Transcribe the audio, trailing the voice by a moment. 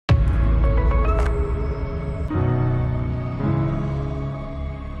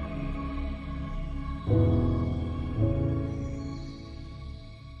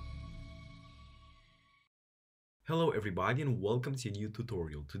Hello everybody and welcome to a new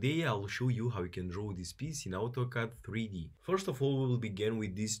tutorial. Today I'll show you how you can draw this piece in AutoCAD 3D. First of all, we will begin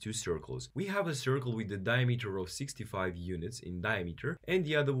with these two circles. We have a circle with a diameter of 65 units in diameter and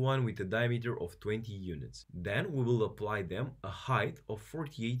the other one with a diameter of 20 units. Then we will apply them a height of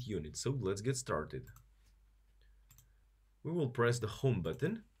 48 units. So let's get started. We will press the home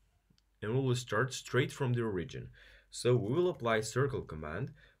button and we will start straight from the origin. So we will apply circle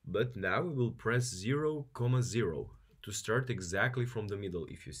command, but now we will press 0, 0 to start exactly from the middle,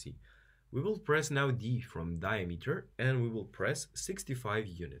 if you see. We will press now D from diameter and we will press 65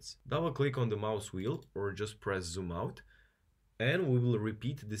 units. Double click on the mouse wheel or just press zoom out and we will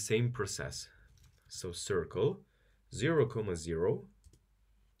repeat the same process. So circle 0, 0,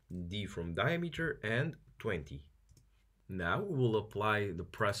 D from diameter and 20. Now we will apply the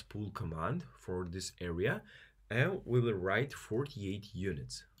press pull command for this area and we will write 48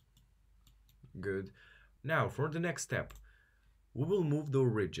 units. Good. Now for the next step, we will move the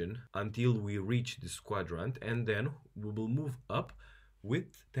origin until we reach this quadrant and then we will move up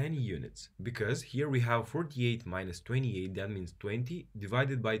with 10 units. Because here we have 48 minus 28, that means 20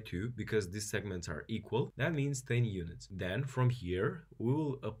 divided by 2 because these segments are equal, that means 10 units. Then from here we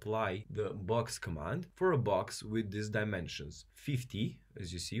will apply the box command for a box with these dimensions. 50,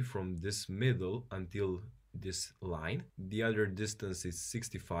 as you see, from this middle until this line. The other distance is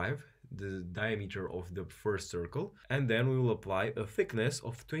 65, the diameter of the first circle, and then we will apply a thickness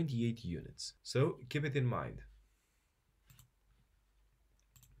of 28 units. So keep it in mind.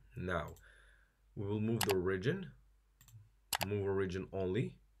 Now we will move the origin, move origin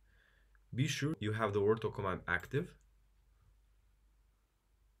only. Be sure you have the ortho command active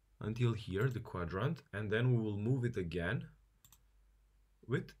until here, the quadrant, and then we will move it again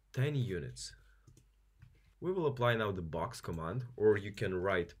with 10 units. We will apply now the box command, or you can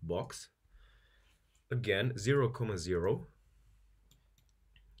write box. Again, 0, 0.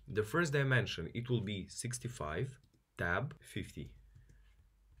 The first dimension, it will be 65, tab 50.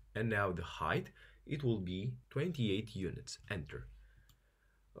 And now the height, it will be 28 units, enter.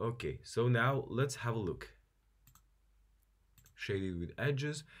 Okay, so now let's have a look. Shaded with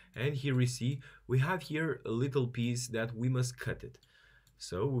edges, and here we see, we have here a little piece that we must cut it.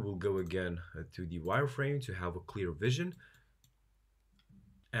 So we will go again to the wireframe to have a clear vision.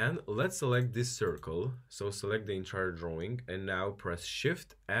 And let's select this circle. So select the entire drawing and now press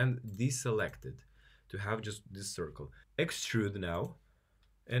Shift and deselect it to have just this circle. Extrude now,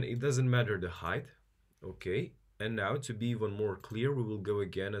 and it doesn't matter the height. Okay, and now to be even more clear, we will go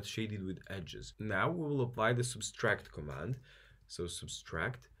again at shaded with edges. Now we will apply the subtract command. So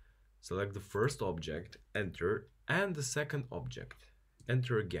subtract, select the first object, enter, and the second object.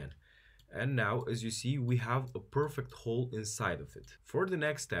 Enter again, and now as you see we have a perfect hole inside of it. For the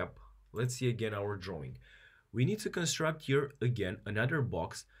next step, let's see again our drawing. We need to construct here again another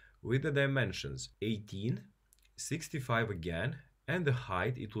box with the dimensions 18, 65 again, and the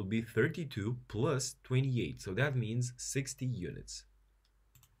height it will be 32 plus 28, so that means 60 units.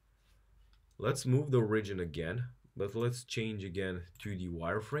 Let's move the origin again, but let's change again to the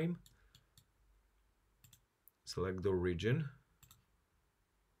wireframe. Select the origin.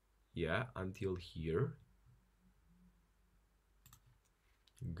 Yeah, until here.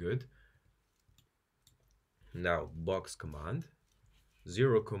 Good. Now box command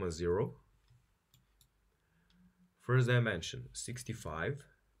 0, 0. First dimension 65,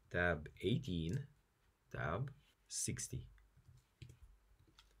 tab 18, tab 60.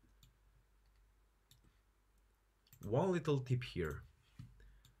 One little tip here.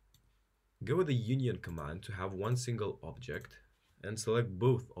 Go with the union command to have one single object and select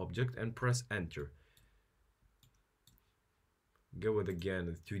both objects and press enter. Go with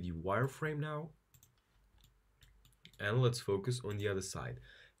again to the wireframe now and let's focus on the other side.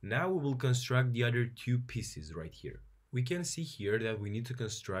 Now we will construct the other two pieces right here. We can see here that we need to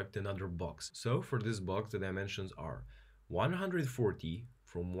construct another box. So for this box the dimensions are 140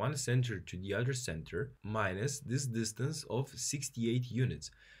 from one center to the other center minus this distance of 68 units.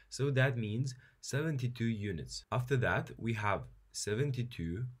 So that means 72 units. After that we have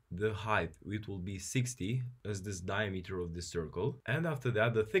 72, the height it will be 60 as this diameter of the circle, and after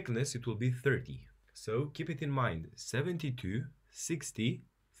that the thickness it will be 30. So keep it in mind, 72, 60,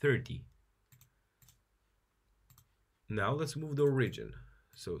 30. Now let's move the origin.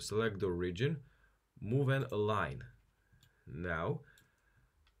 So select the origin, move and align. Now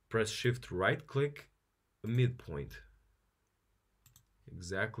press Shift right click, midpoint,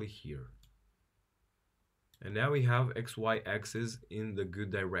 exactly here. And now we have XY axis in the good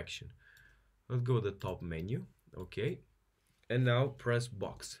direction. Let's go to the top menu, okay, and now press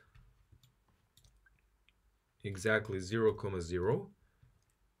box. exactly 0, 0.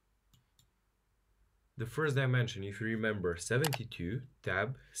 The first dimension, if you remember, 72,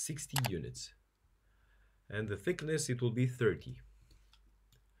 tab 60 units. And the thickness, it will be 30.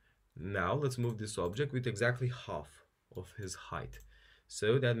 Now let's move this object with exactly half of his height.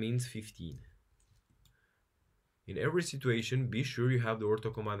 So that means 15. In every situation, be sure you have the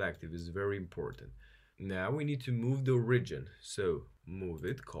ortho command active. It's very important. Now we need to move the origin. So move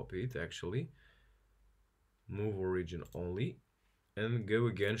it, copy it actually. Move origin only. And go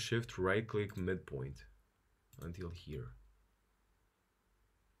again, shift right click midpoint until here.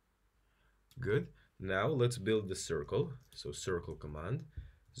 Good. Now let's build the circle. So circle command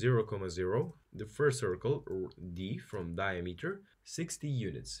 0, 0. The first circle, or D from diameter, 60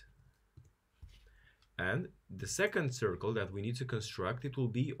 units. And the second circle that we need to construct, it will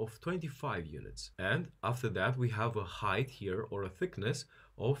be of 25 units. And after that, we have a height here, or a thickness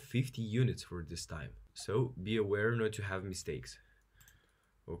of 50 units for this time. So be aware not to have mistakes.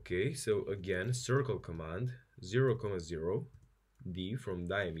 Okay, so again, circle command 0, 0. D from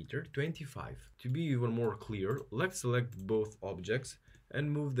diameter 25. To be even more clear, let's select both objects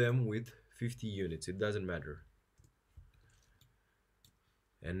and move them with 50 units. It doesn't matter.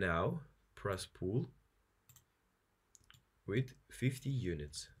 And now press pull with 50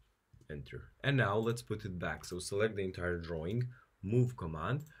 units. Enter. And now let's put it back. So select the entire drawing, move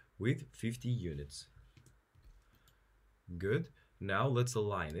command with 50 units. Good. Now let's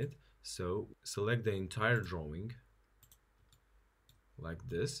align it. So select the entire drawing like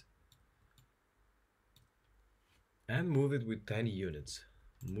this and move it with 10 units.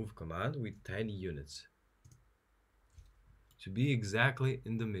 Move command with 10 units to be exactly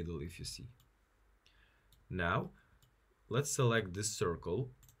in the middle, if you see. Now let's select this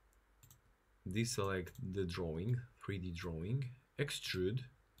circle, deselect the drawing, 3D drawing, extrude,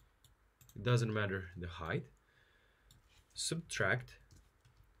 it doesn't matter the height, subtract,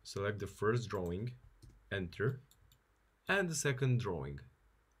 select the first drawing, enter, and the second drawing,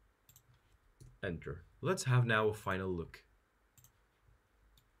 enter. Let's have now a final look.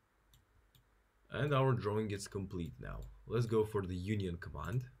 And our drawing is complete now. Let's go for the union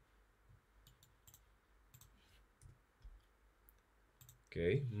command.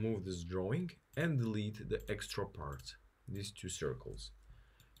 Okay, move this drawing and delete the extra parts, these two circles.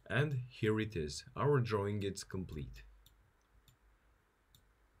 And here it is, our drawing is complete.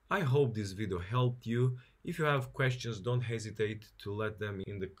 I hope this video helped you. If you have questions, don't hesitate to let them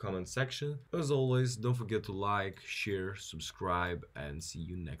in the comment section. As always, don't forget to like, share, subscribe, and see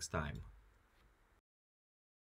you next time.